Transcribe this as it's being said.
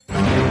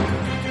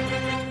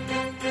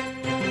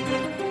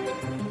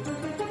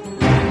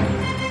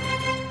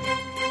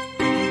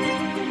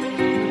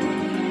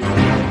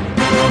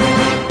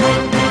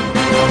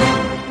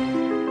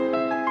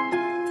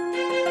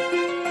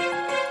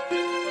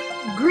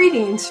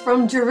Greetings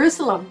from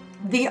Jerusalem,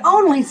 the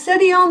only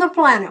city on the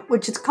planet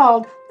which is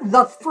called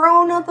the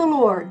throne of the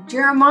Lord,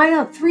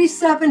 Jeremiah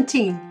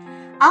 3:17.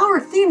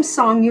 Our theme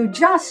song you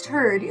just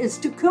heard is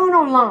Tikkun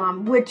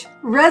Olam, which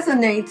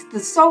resonates the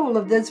soul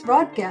of this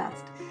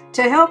broadcast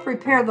to help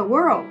repair the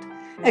world,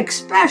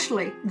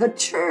 especially the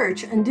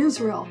church and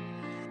Israel.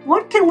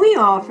 What can we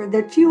offer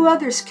that few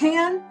others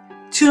can?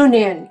 Tune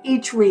in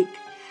each week.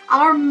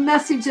 Our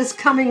message is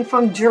coming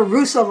from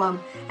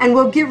Jerusalem and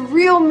will give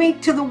real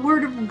meat to the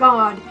Word of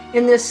God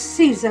in this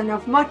season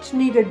of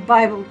much-needed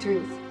Bible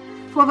truth.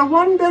 For the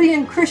 1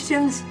 billion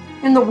Christians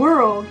in the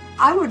world,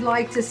 I would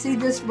like to see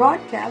this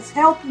broadcast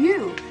help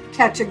you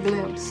catch a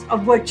glimpse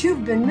of what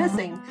you've been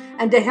missing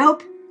and to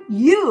help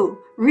you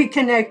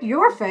reconnect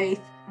your faith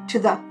to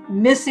the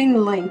missing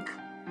link.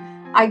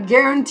 I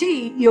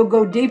guarantee you'll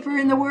go deeper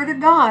in the Word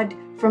of God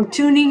from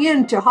tuning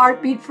in to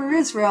Heartbeat for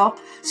Israel,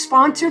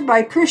 sponsored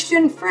by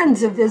Christian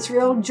Friends of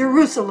Israel,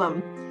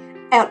 Jerusalem,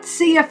 at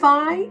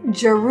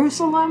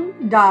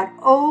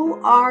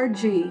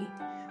cfijerusalem.org.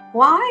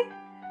 Why?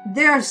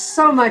 There's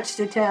so much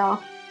to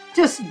tell.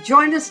 Just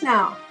join us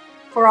now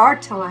for our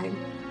time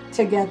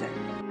together.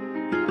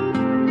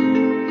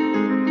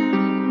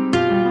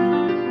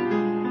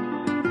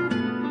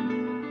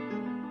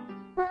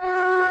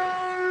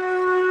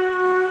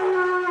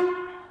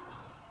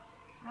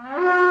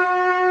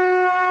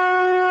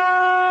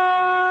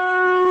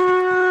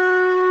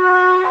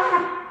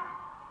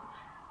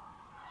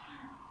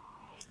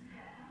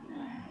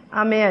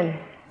 Amen.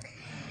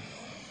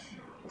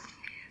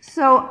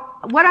 So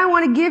what I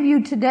want to give you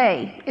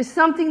today is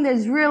something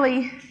that's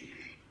really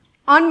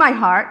on my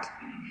heart,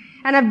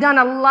 and I've done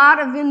a lot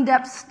of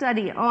in-depth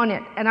study on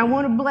it, and I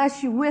want to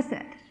bless you with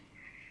it.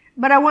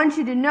 But I want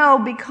you to know,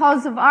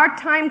 because of our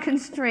time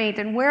constraint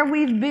and where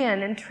we've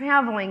been and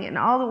traveling and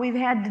all that we've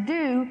had to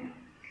do,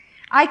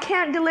 I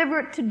can't deliver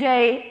it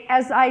today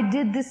as I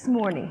did this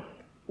morning.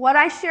 What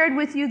I shared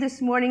with you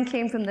this morning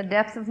came from the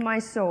depth of my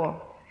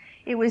soul.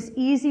 It was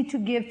easy to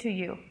give to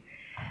you.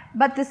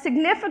 But the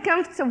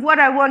significance of what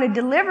I want to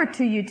deliver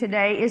to you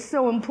today is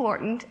so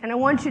important, and I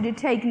want you to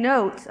take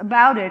notes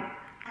about it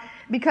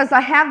because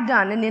I have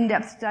done an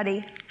in-depth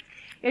study.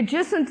 It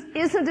just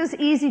isn't as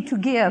easy to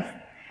give.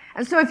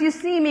 And so if you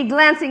see me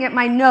glancing at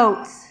my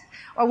notes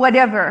or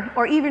whatever,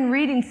 or even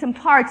reading some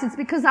parts, it's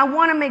because I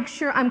want to make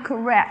sure I'm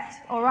correct,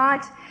 all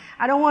right?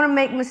 I don't want to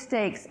make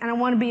mistakes, and I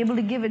want to be able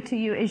to give it to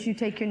you as you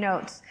take your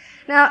notes.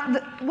 Now,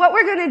 what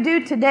we're going to do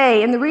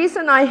today, and the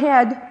reason I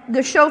had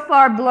the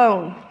shofar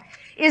blown,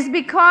 is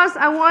because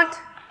I want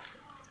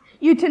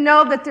you to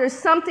know that there's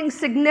something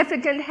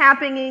significant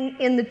happening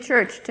in the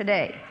church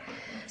today.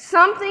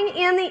 Something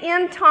in the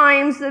end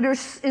times that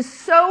is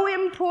so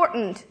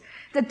important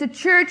that the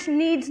church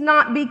needs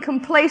not be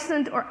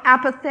complacent or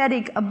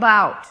apathetic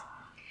about.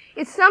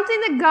 It's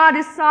something that God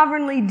is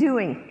sovereignly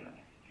doing.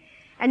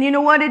 And you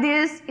know what it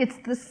is? It's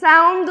the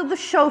sound of the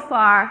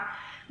shofar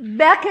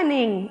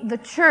beckoning the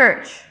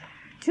church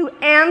to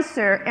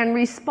answer and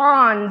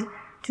respond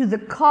to the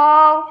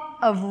call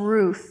of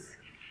Ruth.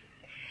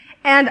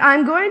 And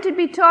I'm going to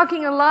be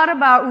talking a lot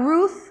about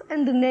Ruth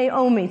and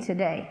Naomi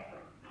today.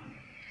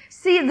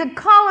 See, the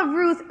call of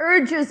Ruth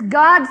urges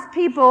God's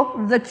people,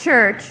 the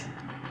church,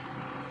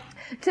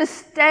 to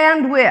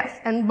stand with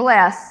and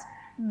bless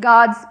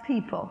God's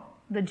people,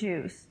 the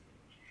Jews.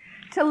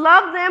 To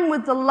love them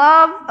with the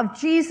love of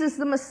Jesus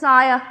the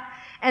Messiah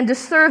and to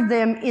serve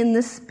them in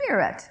the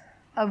spirit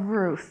of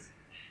Ruth.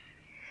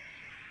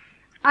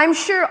 I'm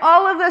sure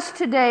all of us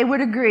today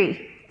would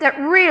agree that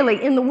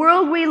really, in the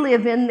world we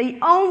live in, the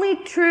only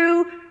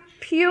true,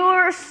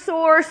 pure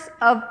source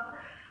of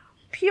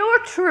pure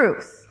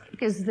truth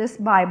is this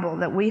Bible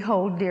that we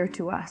hold dear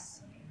to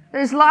us.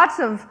 There's lots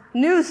of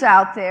news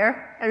out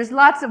there. There's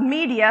lots of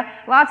media,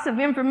 lots of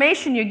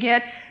information you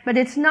get, but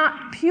it's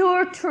not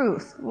pure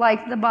truth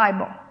like the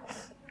Bible.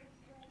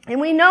 And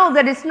we know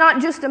that it's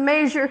not just a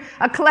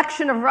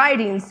collection of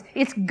writings.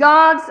 It's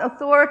God's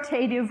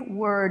authoritative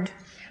word,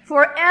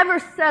 forever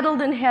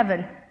settled in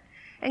heaven.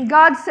 And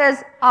God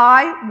says,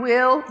 I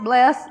will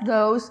bless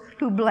those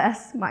who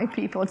bless my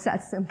people. It's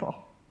that simple.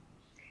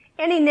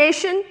 Any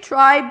nation,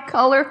 tribe,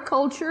 color,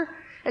 culture,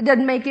 it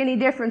doesn't make any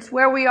difference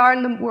where we are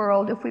in the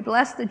world. If we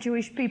bless the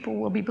Jewish people,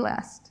 we'll be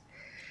blessed.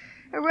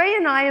 Ray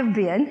and I have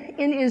been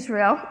in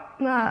Israel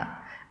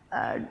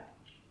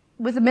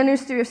with the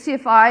ministry of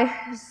CFI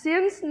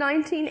since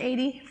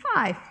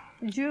 1985,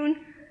 June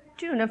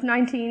of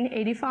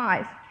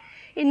 1985.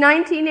 In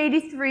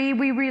 1983,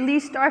 we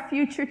released our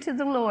future to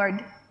the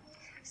Lord.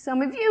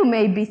 Some of you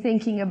may be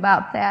thinking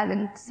about that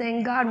and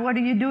saying, God, what are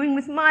you doing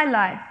with my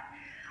life?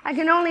 I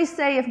can only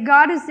say if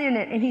God is in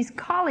it and He's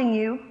calling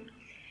you,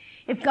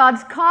 if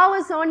God's call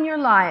is on your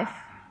life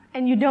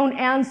and you don't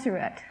answer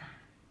it,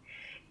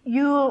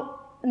 you'll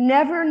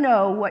never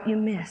know what you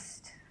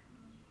missed.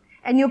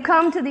 And you'll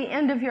come to the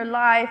end of your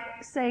life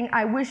saying,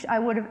 I wish I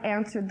would have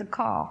answered the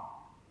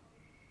call.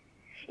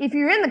 If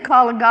you're in the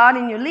call of God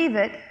and you leave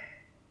it,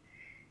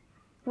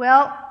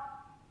 well,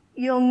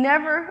 you'll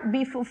never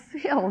be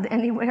fulfilled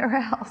anywhere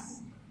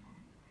else.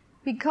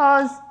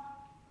 Because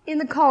in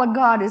the call of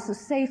God is the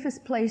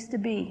safest place to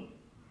be.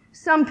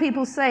 Some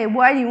people say,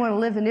 why do you want to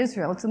live in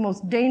Israel? It's the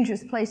most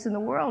dangerous place in the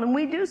world. And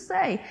we do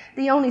say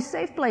the only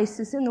safe place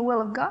is in the will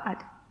of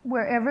God,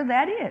 wherever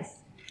that is.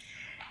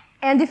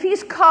 And if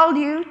he's called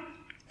you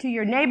to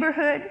your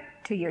neighborhood,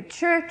 to your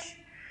church,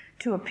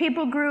 to a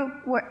people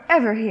group,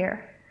 wherever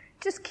here,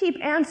 just keep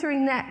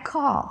answering that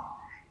call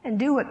and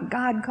do what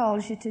God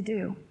calls you to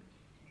do.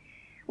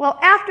 Well,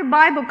 after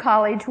Bible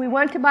college, we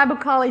went to Bible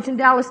college in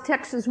Dallas,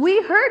 Texas.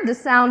 We heard the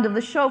sound of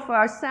the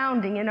shofar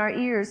sounding in our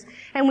ears,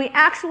 and we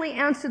actually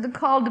answered the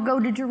call to go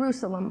to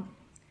Jerusalem.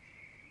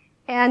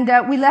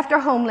 And we left our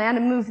homeland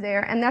and moved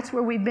there, and that's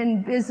where we've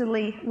been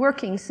busily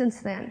working since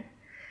then.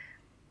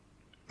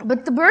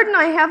 But the burden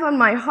I have on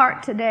my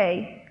heart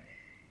today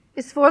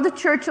is for the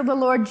Church of the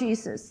Lord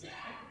Jesus.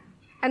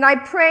 And I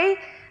pray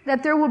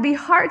that there will be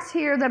hearts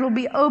here that will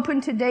be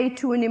open today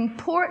to an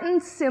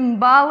important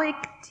symbolic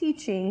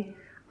teaching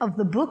of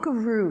the book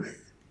of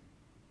Ruth.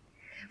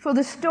 For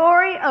the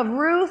story of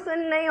Ruth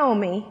and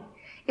Naomi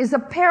is a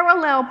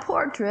parallel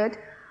portrait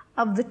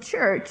of the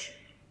church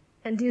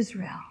and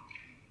Israel.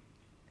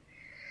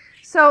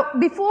 So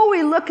before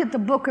we look at the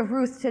book of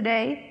Ruth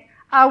today,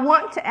 I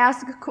want to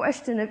ask a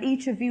question of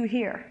each of you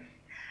here.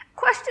 A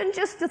question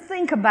just to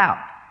think about.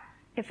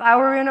 If I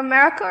were in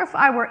America or if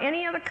I were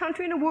any other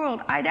country in the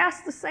world, I'd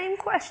ask the same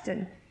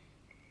question.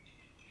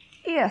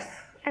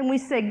 If, and we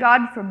say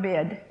God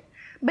forbid,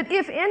 but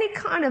if any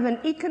kind of an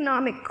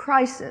economic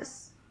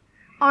crisis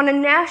on a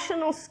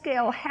national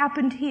scale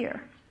happened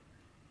here,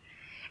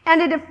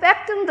 and it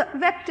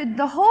affected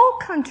the whole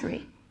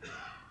country,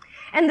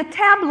 and the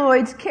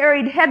tabloids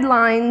carried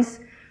headlines,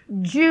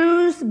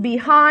 Jews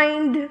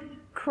behind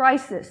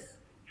crisis.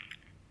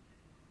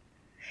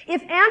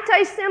 If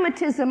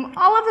anti-Semitism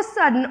all of a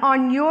sudden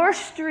on your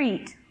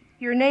street,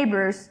 your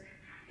neighbors,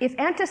 if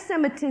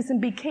anti-Semitism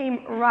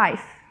became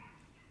rife,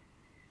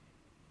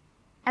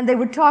 and they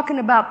were talking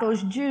about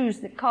those Jews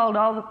that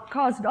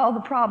caused all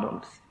the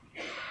problems,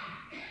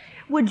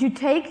 would you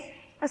take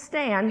a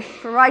stand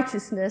for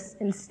righteousness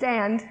and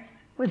stand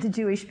with the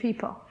Jewish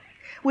people?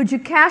 Would you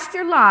cast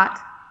your lot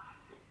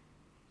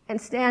and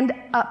stand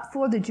up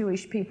for the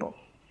Jewish people?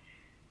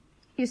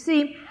 You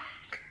see,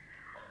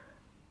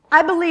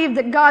 I believe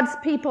that God's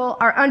people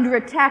are under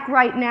attack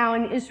right now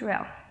in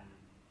Israel.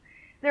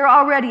 They're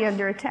already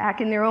under attack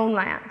in their own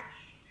land.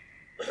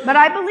 But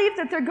I believe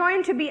that they're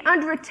going to be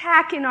under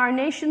attack in our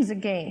nations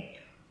again.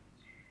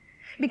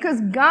 Because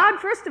God,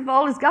 first of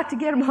all, has got to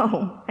get them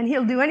home. And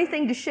he'll do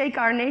anything to shake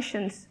our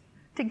nations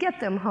to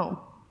get them home.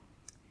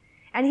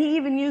 And he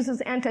even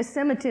uses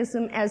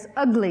anti-Semitism, as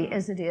ugly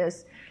as it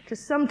is, to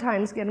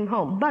sometimes get them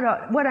home.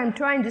 But what I'm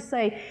trying to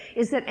say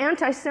is that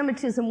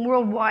anti-Semitism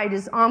worldwide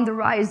is on the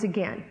rise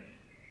again.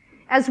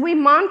 As we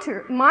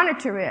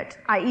monitor it,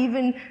 I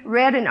even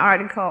read an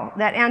article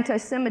that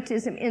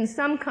anti-Semitism in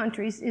some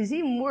countries is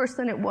even worse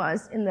than it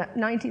was in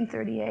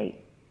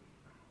 1938.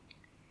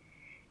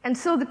 And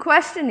so the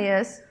question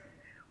is,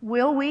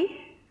 will we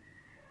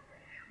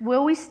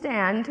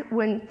stand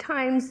when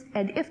times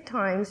and if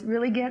times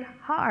really get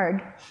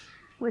hard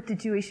with the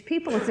Jewish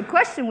people? It's a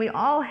question we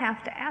all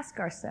have to ask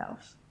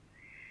ourselves.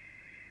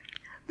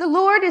 The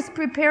Lord is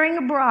preparing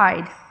a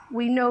bride.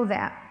 We know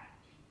that.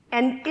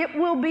 And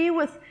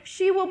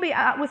she will be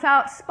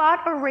without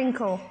spot or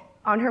wrinkle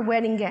on her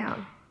wedding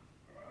gown.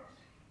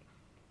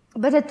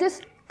 But at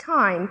this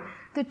time,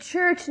 the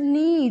church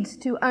needs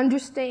to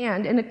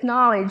understand and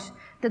acknowledge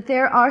that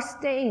there are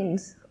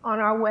stains on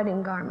our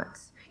wedding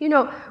garments. You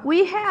know,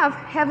 we have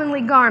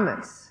heavenly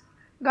garments,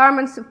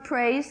 garments of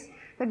praise,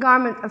 the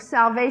garment of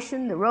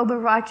salvation, the robe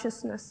of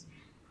righteousness.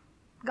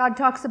 God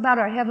talks about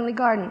our heavenly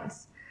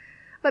garments.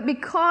 But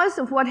because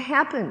of what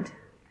happened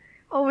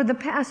over the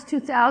past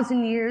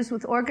 2,000 years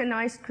with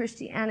organized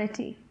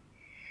Christianity,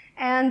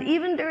 and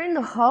even during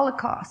the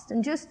Holocaust,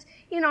 and just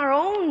in our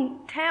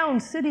own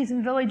towns, cities,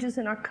 and villages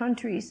in our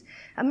countries,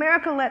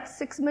 America let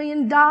 6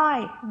 million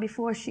die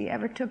before she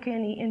ever took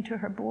any into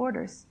her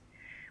borders.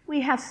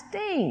 We have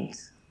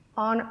stains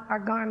on our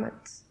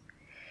garments.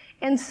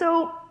 And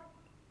so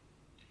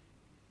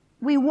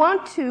we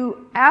want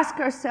to ask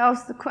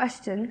ourselves the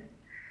question,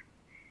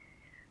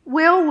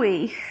 will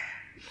we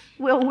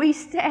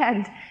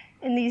stand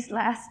in these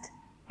last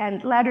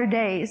and latter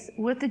days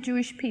with the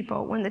Jewish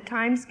people when the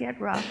times get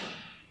rough?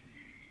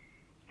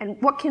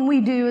 And what can we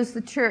do as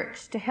the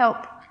church to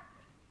help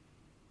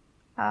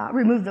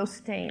remove those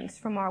stains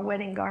from our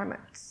wedding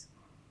garments?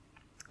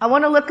 I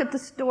want to look at the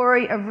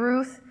story of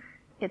Ruth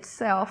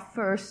itself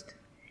first.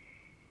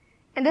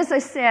 And as I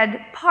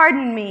said,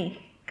 pardon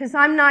me, because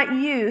I'm not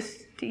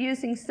used to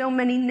using so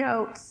many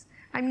notes.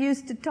 I'm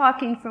used to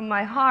talking from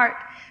my heart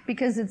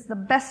because it's the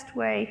best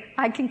way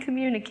I can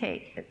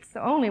communicate. It's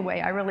the only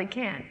way I really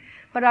can.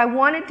 But I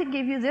wanted to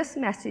give you this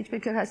message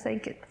because I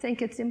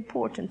think it's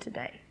important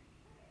today.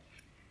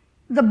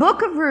 The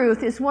book of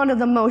Ruth is one of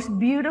the most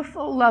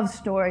beautiful love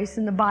stories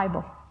in the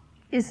Bible,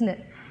 isn't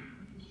it?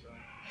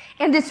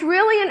 And it's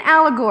really an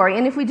allegory.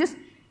 And if we just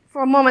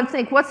for a moment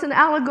think, what's an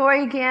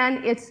allegory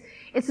again?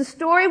 It's a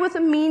story with a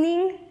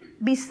meaning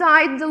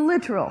beside the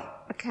literal.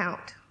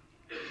 account.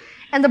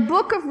 And the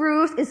book of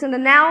Ruth is an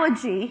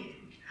analogy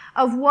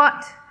of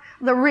what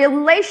the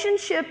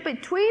relationship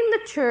between the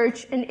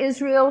church and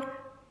Israel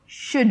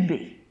should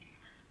be.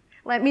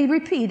 Let me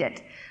repeat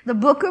it. The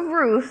book of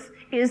Ruth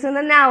is an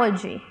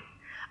analogy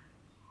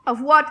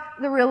of what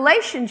the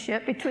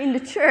relationship between the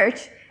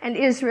church and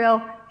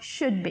Israel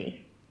should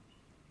be.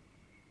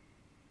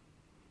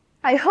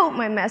 I hope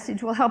my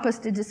message will help us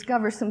to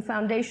discover some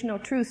foundational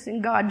truths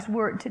in God's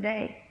Word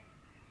today.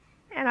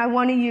 And I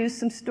want to use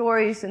some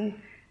stories and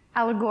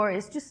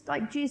allegories, just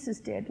like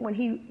Jesus did when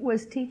he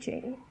was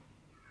teaching.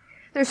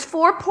 There's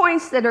 4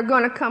 points that are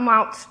going to come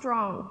out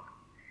strong.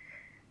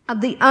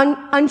 Of the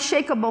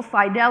unshakable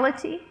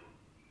fidelity,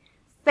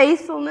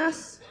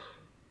 faithfulness,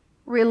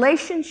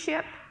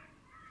 relationship,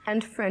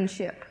 and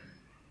friendship.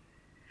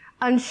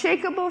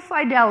 Unshakable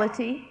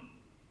fidelity,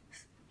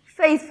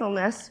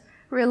 faithfulness,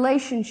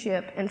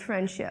 relationship, and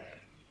friendship.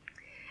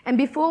 And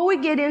before we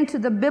get into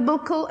the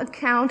biblical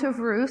account of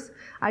Ruth,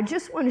 I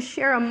just want to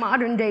share a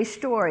modern day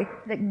story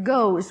that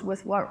goes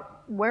with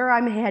where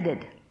I'm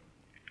headed.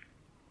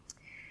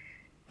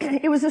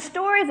 It was a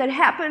story that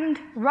happened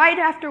right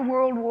after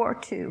World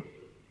War II.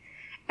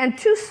 And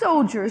 2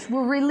 soldiers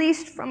were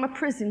released from a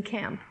prison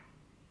camp.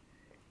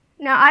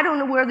 Now, I don't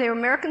know whether they were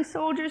American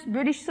soldiers,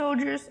 British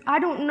soldiers. I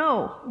don't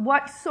know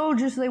what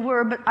soldiers they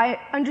were, but I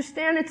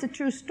understand it's a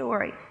true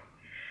story.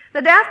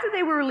 That after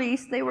they were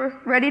released, they were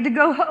ready to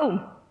go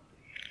home.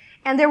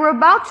 And they were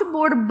about to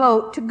board a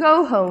boat to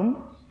go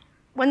home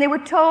when they were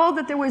told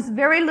that there was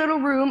very little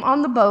room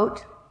on the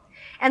boat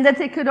and that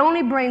they could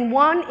only bring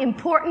one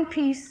important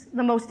piece,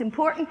 the most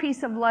important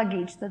piece of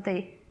luggage that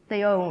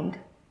they owned.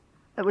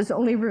 There was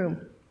only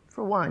room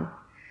for one.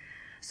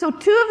 So 2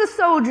 of the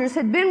soldiers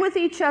had been with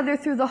each other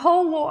through the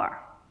whole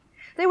war.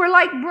 They were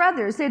like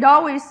brothers. They'd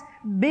always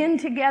been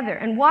together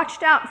and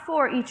watched out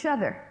for each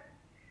other.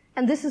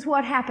 And this is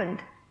what happened.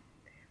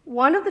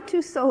 One of the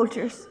 2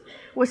 soldiers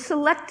was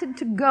selected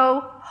to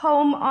go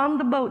home on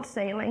the boat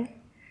sailing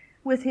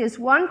with his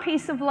one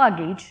piece of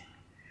luggage,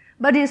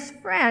 but his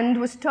friend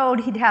was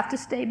told he'd have to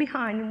stay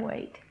behind and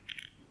wait.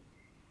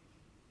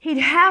 He'd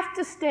have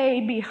to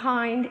stay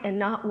behind and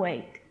not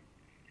wait.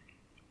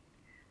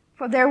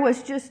 For there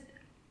was just,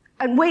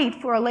 and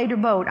wait for a later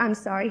boat,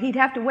 he'd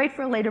have to wait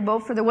for a later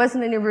boat, for there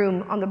wasn't any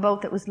room on the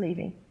boat that was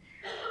leaving.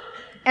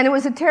 And it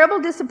was a terrible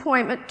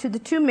disappointment to the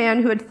 2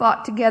 men who had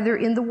fought together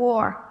in the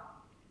war.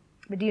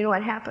 But do you know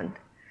what happened?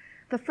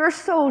 The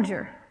first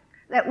soldier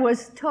that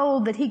was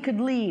told that he could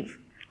leave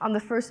on the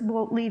first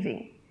boat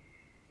leaving,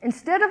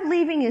 instead of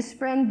leaving his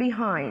friend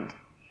behind,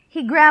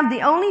 he grabbed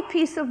the only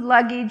piece of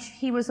luggage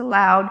he was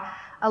allowed,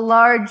 a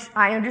large,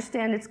 I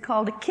understand it's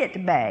called a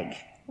kit bag.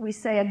 We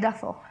say a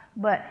duffel,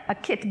 but a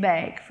kit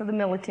bag for the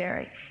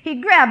military.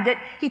 He grabbed it,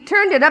 he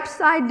turned it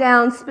upside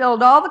down,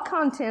 spilled all the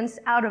contents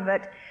out of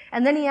it,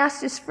 and then he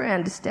asked his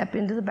friend to step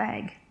into the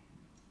bag.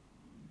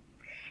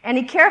 And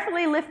he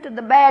carefully lifted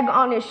the bag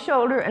on his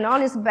shoulder and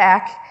on his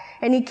back,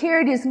 and he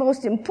carried his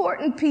most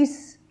important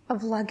piece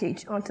of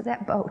luggage onto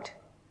that boat.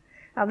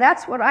 Now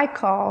that's what I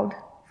called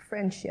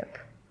friendship.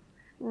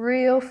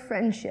 Real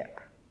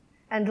friendship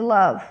and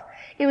love.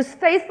 It was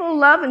faithful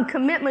love and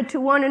commitment to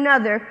one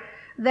another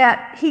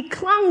that he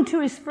clung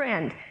to his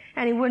friend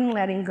and he wouldn't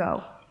let him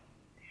go.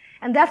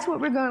 And that's what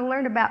we're going to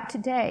learn about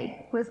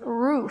today with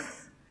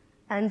Ruth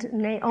and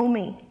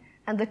Naomi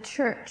and the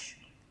church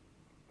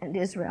and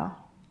Israel.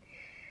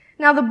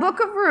 Now, the book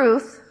of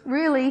Ruth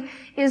really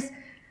is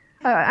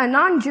a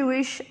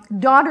non-Jewish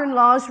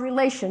daughter-in-law's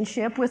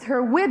relationship with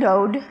her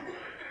widowed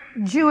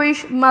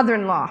Jewish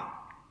mother-in-law.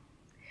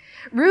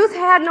 Ruth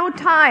had no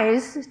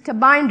ties to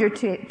bind her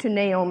to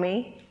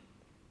Naomi,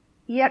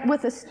 yet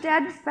with a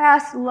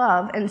steadfast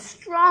love and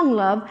strong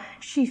love,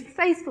 she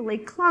faithfully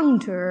clung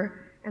to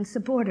her and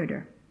supported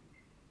her.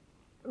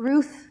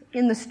 Ruth,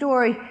 in the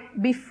story,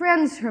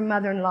 befriends her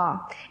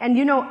mother-in-law. And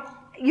you know,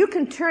 you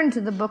can turn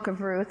to the book of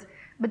Ruth,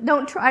 but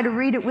don't try to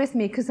read it with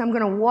me because I'm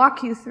going to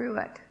walk you through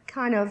it,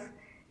 kind of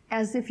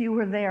as if you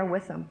were there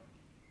with them.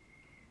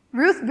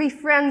 Ruth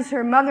befriends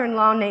her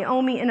mother-in-law,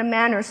 Naomi, in a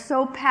manner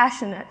so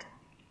passionate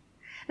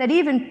that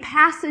even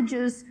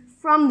passages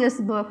from this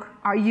book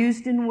are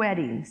used in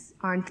weddings,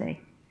 aren't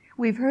they?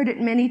 We've heard it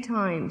many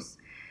times.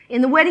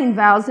 In the wedding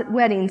vows at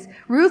weddings,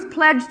 Ruth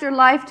pledged her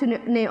life to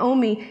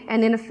Naomi,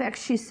 and in effect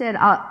she said,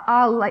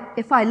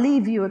 if I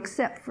leave you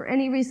except for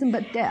any reason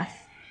but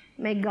death,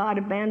 may God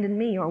abandon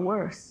me or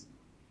worse.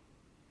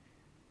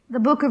 The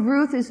book of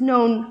Ruth is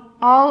known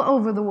all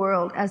over the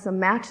world as a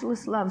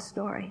matchless love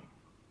story.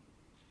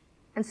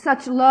 And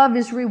such love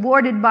is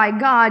rewarded by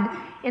God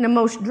in a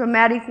most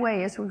dramatic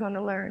way, as we're going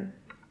to learn.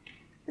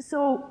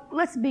 So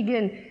let's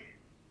begin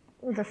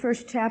with the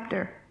first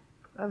chapter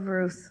of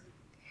Ruth.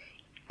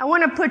 I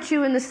want to put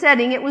you in the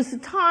setting. It was a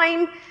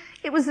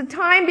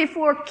time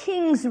before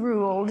kings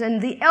ruled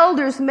and the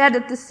elders met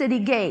at the city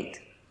gate.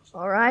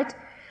 All right?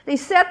 They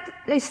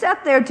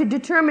sat there to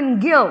determine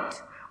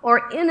guilt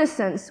or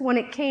innocence when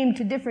it came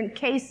to different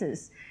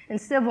cases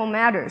and civil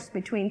matters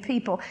between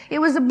people. It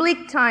was a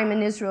bleak time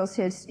in Israel's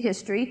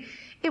history.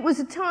 It was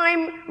a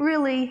time,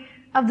 really,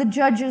 of the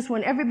judges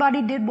when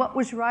everybody did what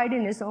was right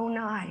in his own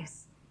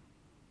eyes.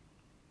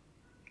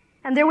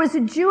 And there was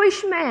a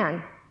Jewish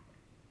man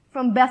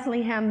from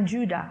Bethlehem,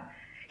 Judah.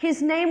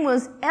 His name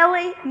was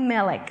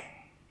Elimelech.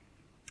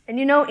 And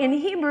you know, in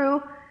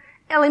Hebrew,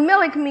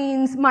 Elimelech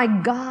means, my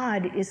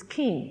God is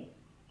king.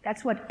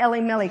 That's what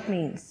Elimelech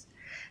means.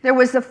 There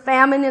was a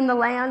famine in the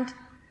land.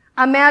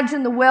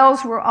 Imagine the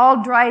wells were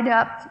all dried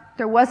up.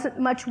 There wasn't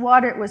much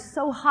water. It was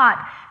so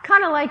hot,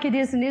 kind of like it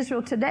is in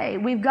Israel today.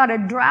 We've got a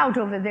drought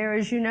over there,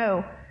 as you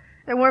know.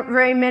 There weren't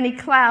very many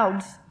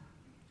clouds,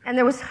 and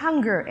there was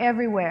hunger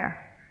everywhere.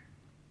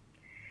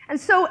 And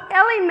so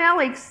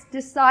Elimelech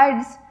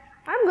decides,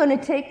 I'm going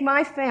to take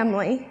my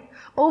family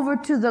over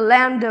to the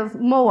land of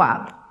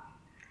Moab.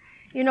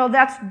 You know,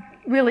 that's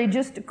really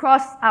just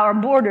across our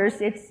borders.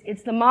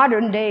 It's the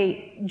modern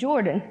day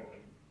Jordan.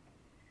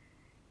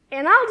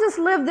 And I'll just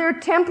live there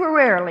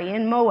temporarily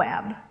in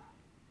Moab.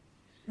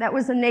 That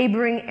was a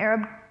neighboring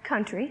Arab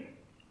country.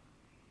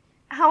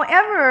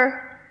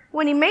 However,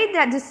 when he made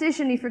that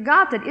decision, he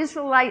forgot that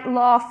Israelite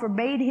law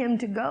forbade him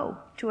to go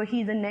to a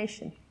heathen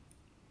nation.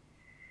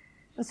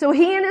 And so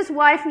he and his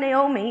wife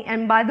Naomi,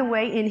 and by the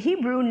way, in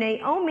Hebrew,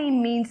 Naomi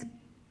means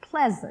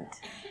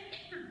pleasant.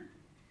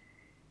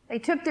 They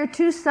took their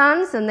 2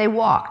 sons and they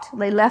walked.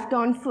 They left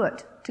on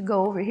foot to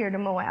go over here to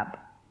Moab.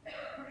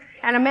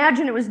 And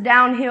imagine it was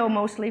downhill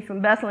mostly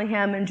from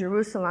Bethlehem and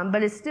Jerusalem,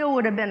 but it still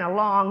would have been a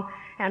long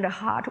and a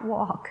hot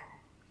walk.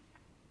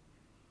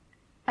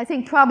 I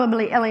think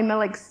probably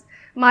Elimelech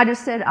might have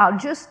said, I'll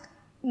just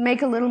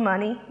make a little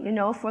money, you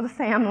know, for the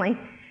family,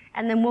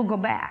 and then we'll go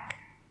back.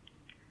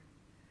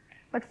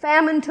 But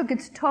famine took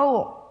its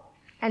toll,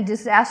 and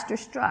disaster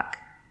struck.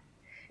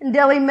 And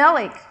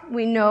Elimelech,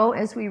 we know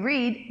as we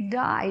read,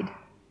 died.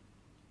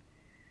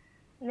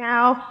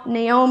 Now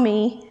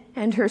Naomi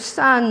and her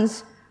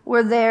sons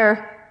were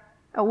there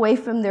away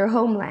from their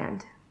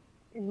homeland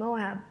in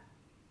Moab.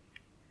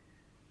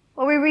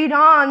 Well, we read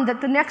on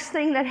that the next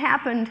thing that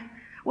happened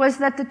was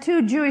that the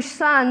 2 Jewish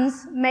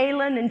sons,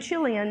 Mahlon and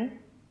Chilion,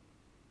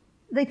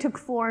 they took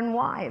foreign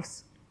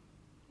wives,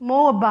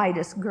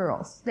 Moabitess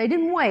girls. They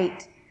didn't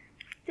wait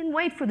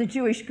for the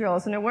Jewish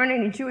girls, and there weren't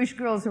any Jewish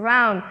girls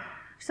around,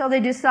 so they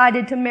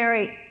decided to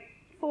marry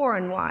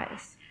foreign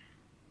wives.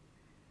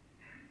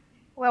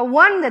 Well,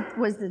 one that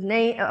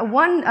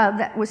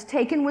was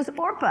taken was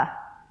Orpah.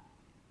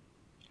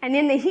 And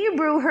in the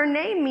Hebrew, her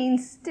name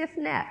means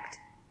stiff-necked.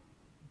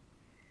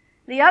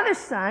 The other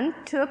son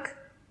took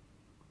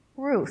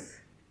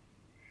Ruth,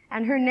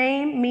 and her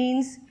name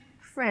means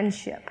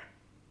friendship.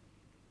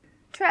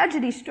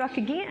 Tragedy struck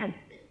again.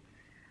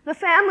 The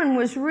famine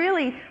was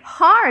really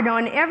hard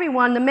on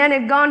everyone. The men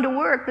had gone to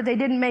work, but they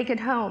didn't make it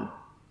home,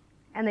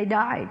 and they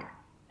died.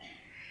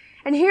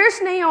 And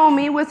here's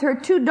Naomi with her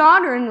 2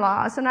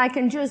 daughter-in-laws, and I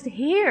can just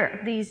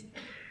hear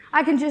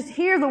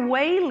the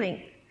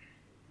wailing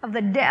of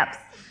the depth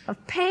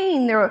of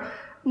pain. They're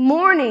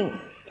mourning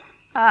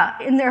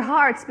in their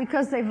hearts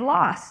because they've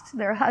lost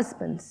their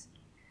husbands.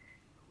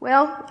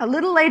 Well, a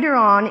little later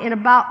on, in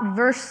about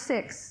verse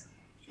 6,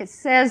 it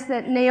says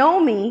that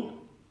Naomi,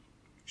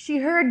 she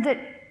heard that,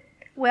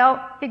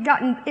 well,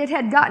 it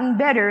had gotten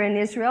better in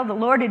Israel. The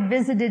Lord had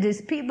visited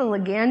his people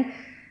again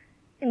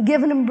and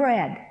given them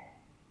bread.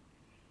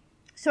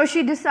 So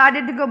she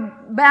decided to go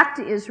back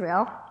to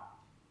Israel,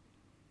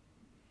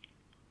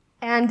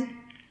 and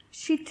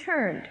she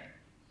turned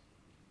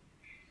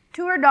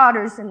to her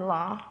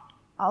daughters-in-law,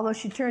 although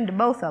she turned to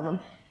both of them,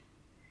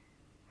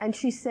 and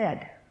she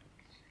said,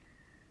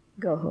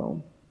 go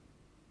home.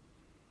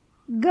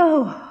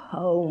 Go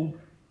home.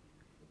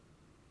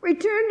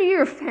 Return to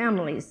your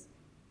families,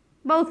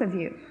 both of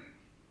you.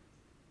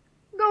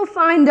 Go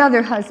find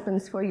other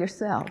husbands for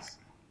yourselves.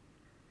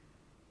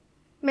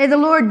 May the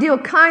Lord deal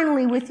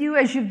kindly with you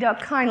as you've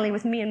dealt kindly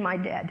with me and my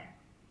dead.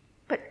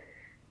 But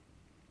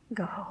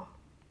go home.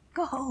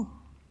 Go home.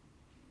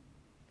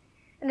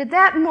 And at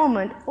that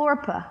moment,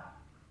 Orpah,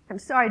 I'm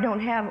sorry I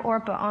don't have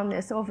Orpah on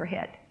this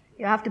overhead.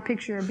 You'll have to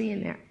picture her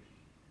being there.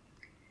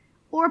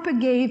 Orpah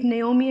gave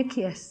Naomi a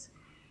kiss.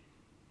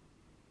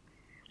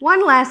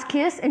 One last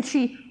kiss, and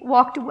she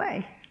walked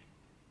away.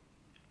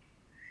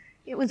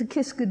 It was a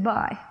kiss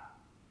goodbye.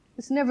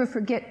 Let's never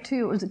forget,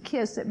 too, it was a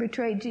kiss that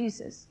betrayed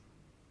Jesus.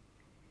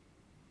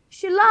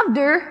 She loved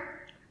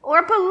her.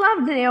 Orpah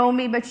loved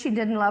Naomi, but she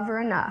didn't love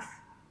her enough.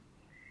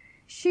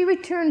 She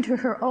returned to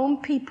her own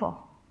people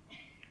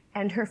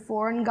and her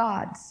foreign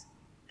gods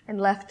and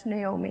left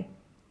Naomi.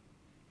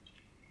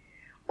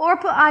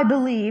 Orpah, I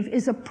believe,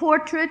 is a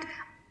portrait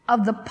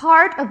of the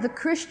part of the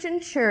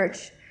Christian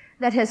church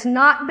that has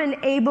not been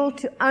able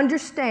to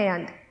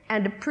understand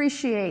and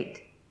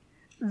appreciate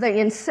the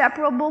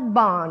inseparable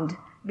bond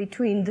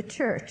between the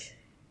church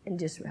and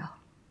Israel.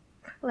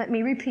 Let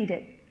me repeat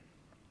it.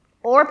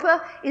 Orpah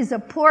is a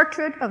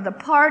portrait of the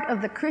part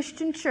of the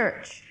Christian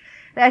church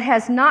that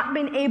has not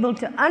been able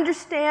to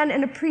understand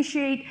and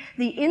appreciate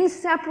the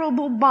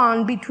inseparable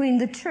bond between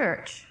the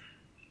church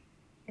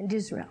and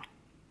Israel.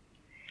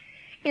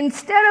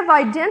 Instead of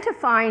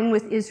identifying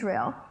with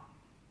Israel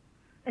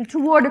and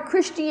toward a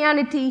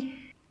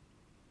Christianity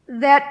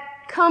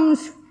that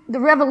comes, the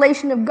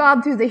revelation of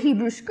God through the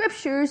Hebrew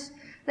Scriptures,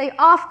 they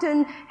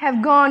often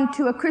have gone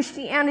to a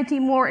Christianity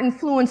more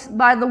influenced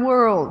by the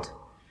world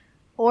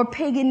or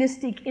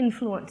paganistic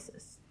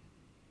influences.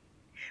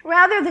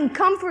 Rather than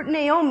comfort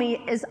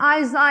Naomi, as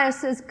Isaiah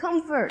says,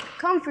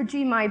 comfort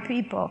ye my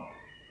people.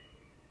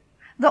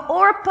 The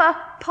Orpah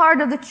part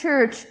of the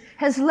church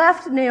has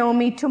left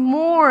Naomi to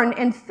mourn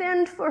and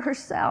fend for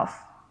herself,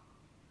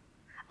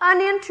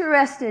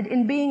 uninterested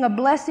in being a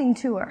blessing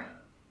to her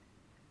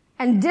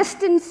and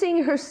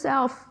distancing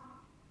herself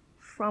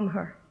from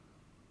her.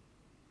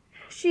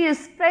 She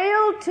has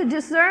failed to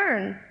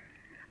discern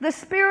the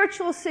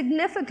spiritual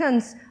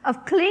significance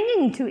of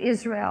clinging to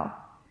Israel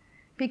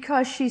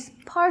because she's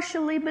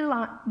partially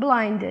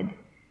blinded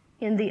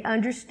in the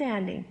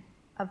understanding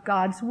of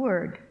God's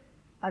word,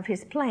 of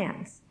his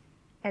plans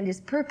and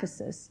his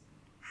purposes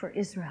for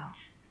Israel.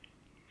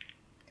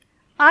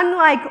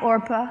 Unlike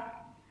Orpah,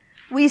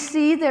 we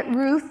see that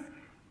Ruth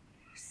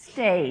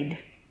stayed.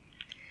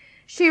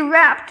 She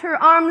wrapped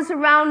her arms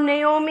around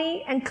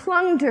Naomi and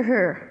clung to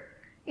her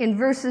in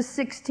verses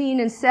 16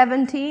 and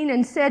 17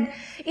 and said,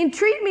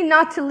 "Entreat me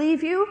not to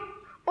leave you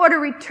or to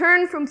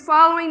return from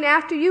following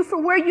after you, for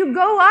where you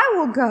go, I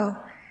will go,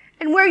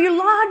 and where you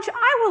lodge,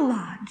 I will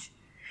lodge.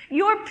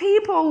 Your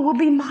people will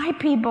be my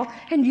people,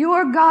 and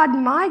your God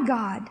my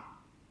God.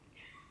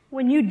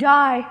 When you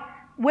die,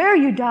 where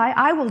you die,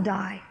 I will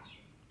die,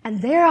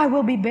 and there I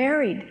will be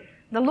buried.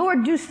 The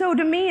Lord do so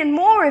to me, and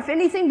more, if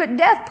anything but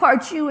death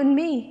parts you and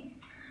me."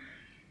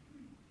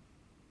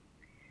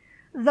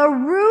 The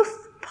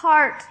Ruth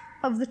part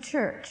of the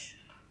church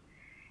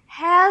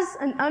has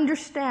an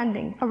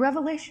understanding, a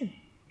revelation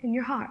in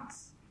your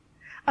hearts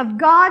of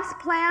God's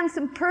plans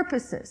and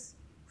purposes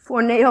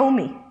for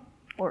Naomi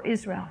or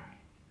Israel.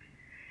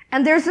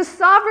 And there's a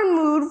sovereign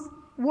move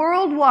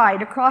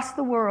worldwide across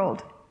the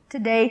world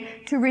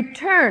today to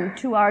return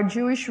to our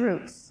Jewish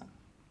roots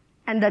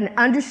and an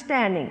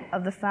understanding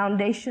of the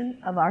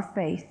foundation of our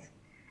faith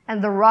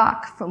and the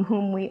rock from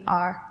whom we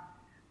are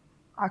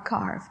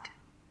carved.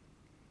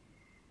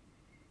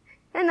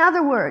 In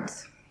other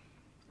words,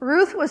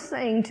 Ruth was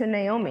saying to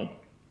Naomi,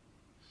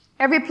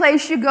 every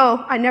place you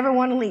go, I never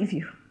want to leave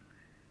you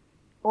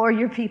or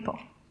your people.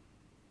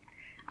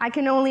 I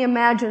can only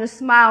imagine a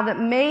smile that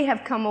may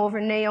have come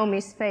over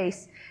Naomi's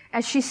face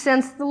as she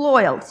sensed the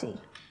loyalty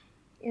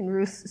in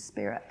Ruth's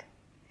spirit.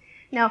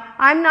 Now,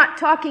 I'm not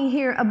talking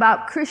here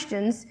about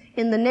Christians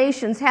in the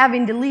nations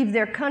having to leave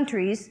their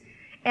countries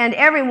and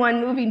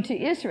everyone moving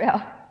to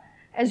Israel,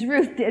 as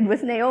Ruth did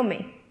with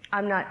Naomi.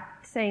 I'm not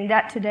saying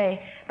that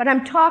today. But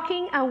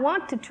I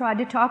want to try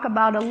to talk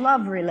about a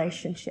love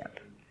relationship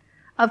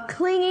of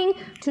clinging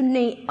to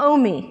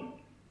Naomi,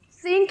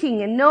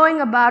 thinking and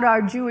knowing about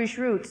our Jewish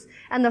roots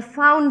and the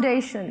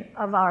foundation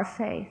of our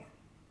faith.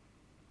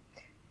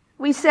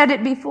 We said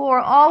it before,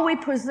 all we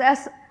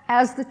possess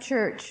as the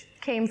church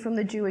came from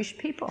the Jewish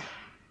people.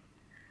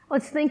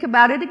 Let's think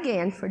about it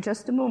again for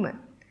just a moment.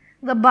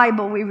 The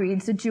Bible we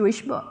read is a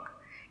Jewish book.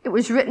 It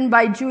was written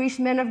by Jewish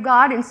men of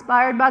God,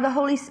 inspired by the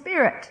Holy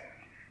Spirit.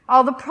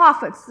 All the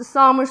prophets, the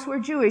psalmists were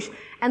Jewish,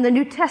 and the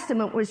New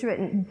Testament was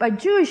written by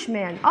Jewish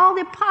men. All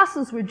the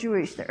apostles were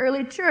Jewish. The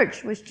early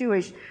church was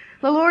Jewish.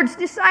 The Lord's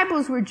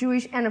disciples were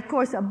Jewish, and of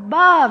course,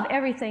 above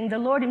everything, the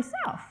Lord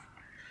himself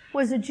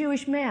was a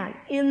Jewish man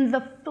in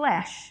the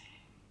flesh.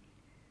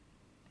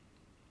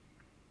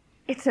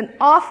 It's an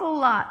awful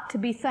lot to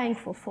be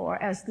thankful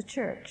for as the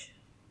church.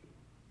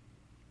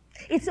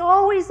 It's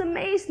always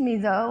amazed me,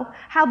 though,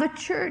 how the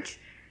church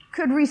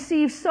could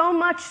receive so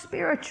much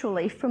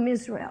spiritually from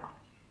Israel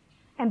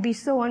and be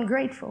so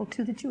ungrateful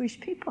to the Jewish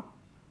people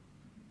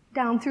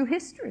down through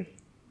history.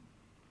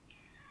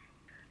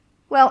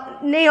 Well,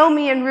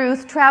 Naomi and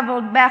Ruth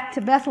traveled back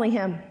to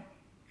Bethlehem,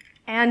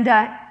 and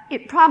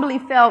it probably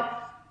felt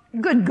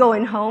good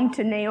going home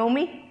to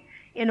Naomi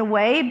in a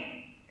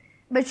way,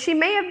 but she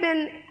may have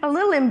been a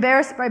little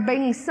embarrassed by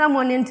bringing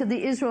someone into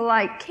the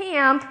Israelite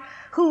camp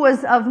who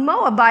was of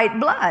Moabite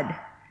blood,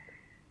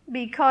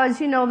 because,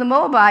 the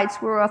Moabites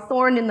were a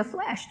thorn in the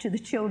flesh to the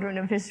children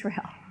of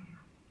Israel.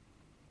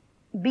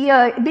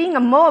 Being a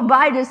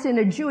Moabitess in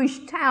a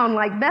Jewish town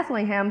like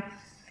Bethlehem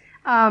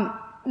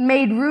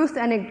made Ruth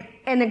an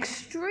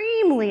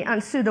extremely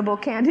unsuitable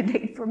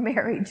candidate for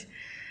marriage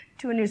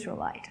to an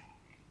Israelite.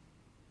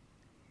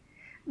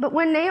 But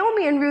when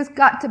Naomi and Ruth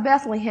got to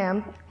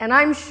Bethlehem, and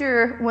I'm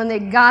sure when they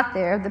got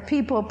there, the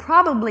people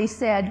probably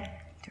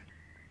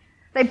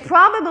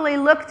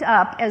looked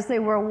up as they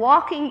were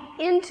walking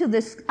into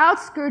the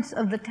outskirts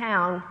of the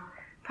town,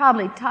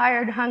 probably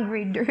tired,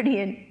 hungry,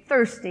 dirty, and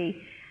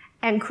thirsty,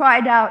 and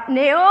cried out,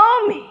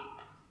 "Naomi!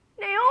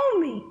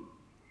 Naomi!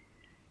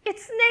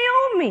 It's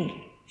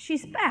Naomi!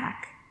 She's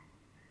back."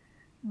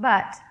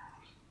 But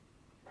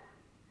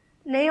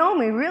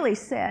Naomi really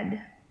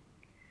said,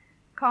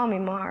 "Call me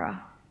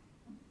Mara.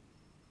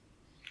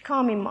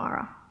 Call me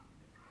Mara."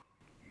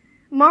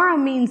 Mara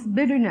means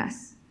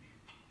bitterness.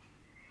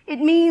 It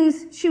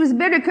means she was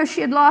bitter because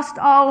she had lost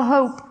all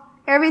hope.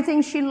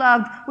 Everything she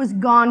loved was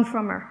gone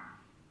from her.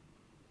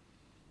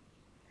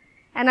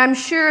 And I'm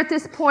sure at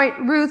this point,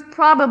 Ruth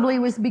probably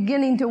was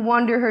beginning to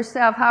wonder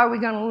herself, how are we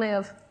going to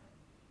live?